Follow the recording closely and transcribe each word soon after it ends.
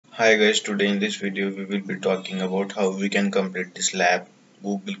Hi guys, today in this video we will be talking about how we can complete this lab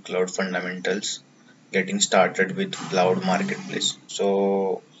Google Cloud Fundamentals, getting started with Cloud Marketplace.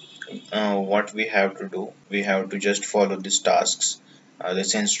 So what we have to do, we have to just follow these tasks,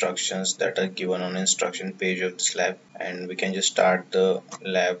 these instructions that are given on instruction page of this lab, and we can just start the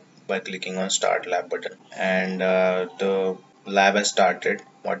lab by clicking on start lab button. And the lab has started.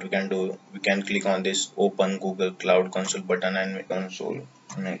 What we can do, we can click on this open Google Cloud Console button and we console.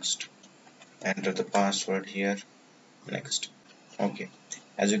 Next, enter the password here. Next. Okay,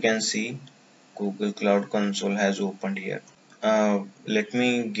 as you can see, Google Cloud Console has opened here. Let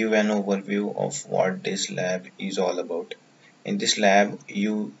me give an overview of what this lab is all about. In this lab,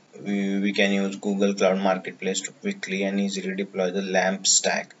 we can use Google Cloud Marketplace to quickly and easily deploy the LAMP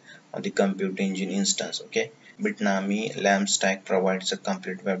stack on the Compute Engine instance. Okay, Bitnami LAMP stack provides a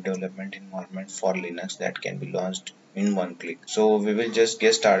complete web development environment for Linux that can be launched in one click. So we will just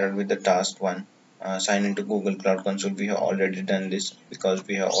get started with the task one. Sign into Google Cloud Console. We have already done this because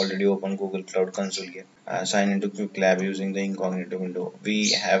we have already opened Google Cloud Console here. Sign into Qwiklabs using the incognito window.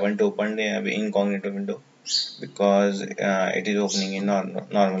 We haven't opened the incognito window because it is opening in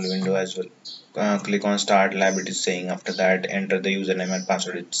normal window as well. Click on start lab, it is saying. After that, enter the username and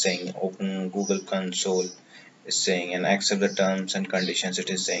password, it's saying. Open Google Console, is saying, and accept the terms and conditions, it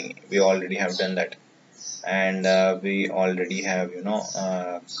is saying. We already have done that, and we already have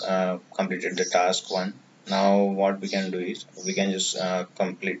completed the task one. Now what we can do is we can just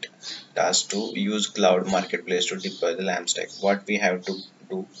complete task 2, use cloud marketplace to deploy the lamp stack. What we have to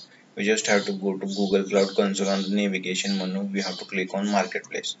do, we just have to go to Google Cloud Console. On the navigation menu we have to click on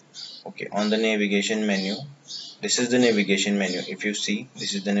marketplace. Okay, on the navigation menu, this is the navigation menu. If you see,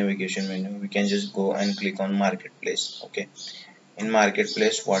 this is the navigation menu. We can just go and click on marketplace. Okay, in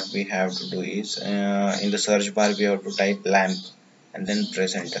marketplace what we have to do is in the search bar we have to type lamp and then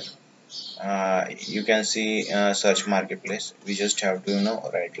press enter. You can see search marketplace. We just have to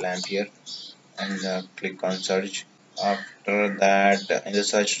write lamp here and click on search. After that, in the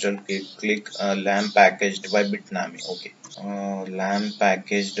search result, click lamp packaged by Bitnami. Okay, lamp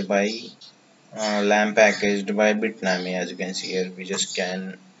packaged by Bitnami. As you can see here, we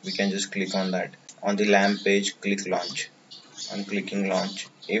can just click on that. On the lamp page, click launch. I'm clicking launch.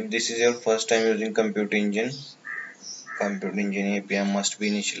 If this is your first time using Compute Engine API must be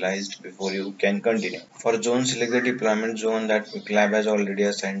initialized before you can continue. For zone, select the deployment zone that Qwiklabs has already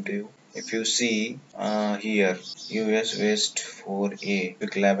assigned to you. If you see here, US West 4A,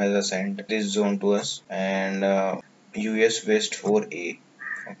 Qwiklabs has assigned this zone to us, and US West 4A.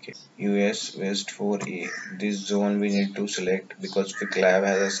 Okay, US West 4A. This zone we need to select because Qwiklabs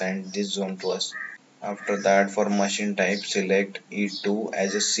has assigned this zone to us. After that, for machine type, select E2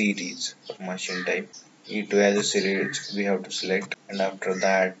 as a series. For machine type, E2 as a series we have to select, and after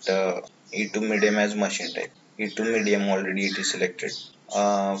that E2 medium as machine type. E2 medium already it is selected.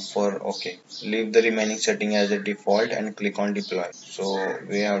 Okay, leave the remaining setting as a default and click on deploy. So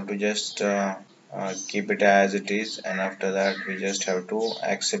we have to just keep it as it is, and after that we just have to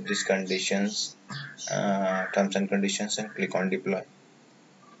accept these conditions, terms and conditions, and click on deploy.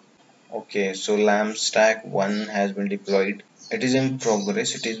 Okay, so lamp stack 1 has been deployed. It is in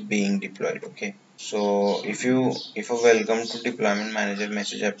progress, it is being deployed. Okay, so if a welcome to deployment manager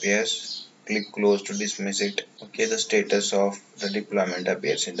message appears, click close to dismiss it. Okay, the status of the deployment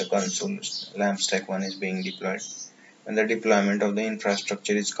appears in the console. Lamp stack 1 is being deployed. When the deployment of the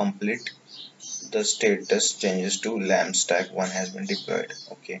infrastructure is complete, the status changes to lamp stack 1 has been deployed.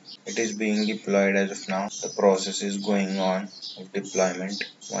 Okay, it is being deployed as of now. The process is going on of deployment.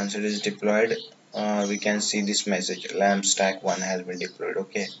 Once it is deployed, we can see this message, lamp stack 1 has been deployed.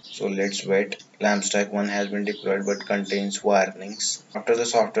 Okay, so let's wait. Lamp stack 1 has been deployed but contains warnings. After the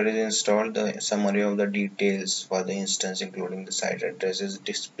software is installed, the summary of the details for the instance including the site address is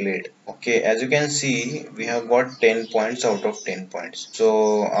displayed. Okay, as you can see, we have got 10 points out of 10 points.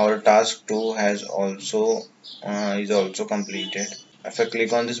 So our task 2 has also is also completed. If I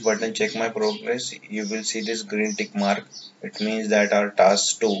click on this button, check my progress, you will see this green tick mark. It means that our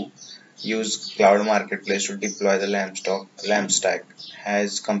task 2, use cloud marketplace to deploy the lamp stack,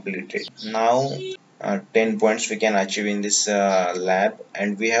 has completed. Now 10 points we can achieve in this lab,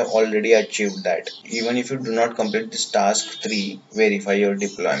 and we have already achieved that. Even if you do not complete this task 3, verify your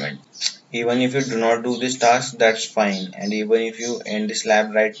deployment. Even if you do not do this task, that's fine, and even if you end this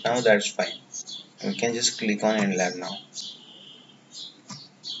lab right now, that's fine. We can just click on end lab now.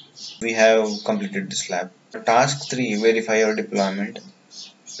 We have completed this lab. Task 3, verify your deployment.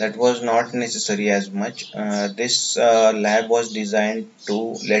 That was not necessary as much. This lab was designed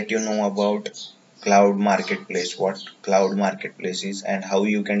to let you know about cloud marketplace, what cloud marketplace is, and how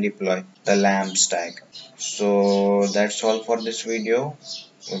you can deploy the lamps tag. So that's all for this video.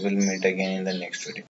 We will meet again in the next video.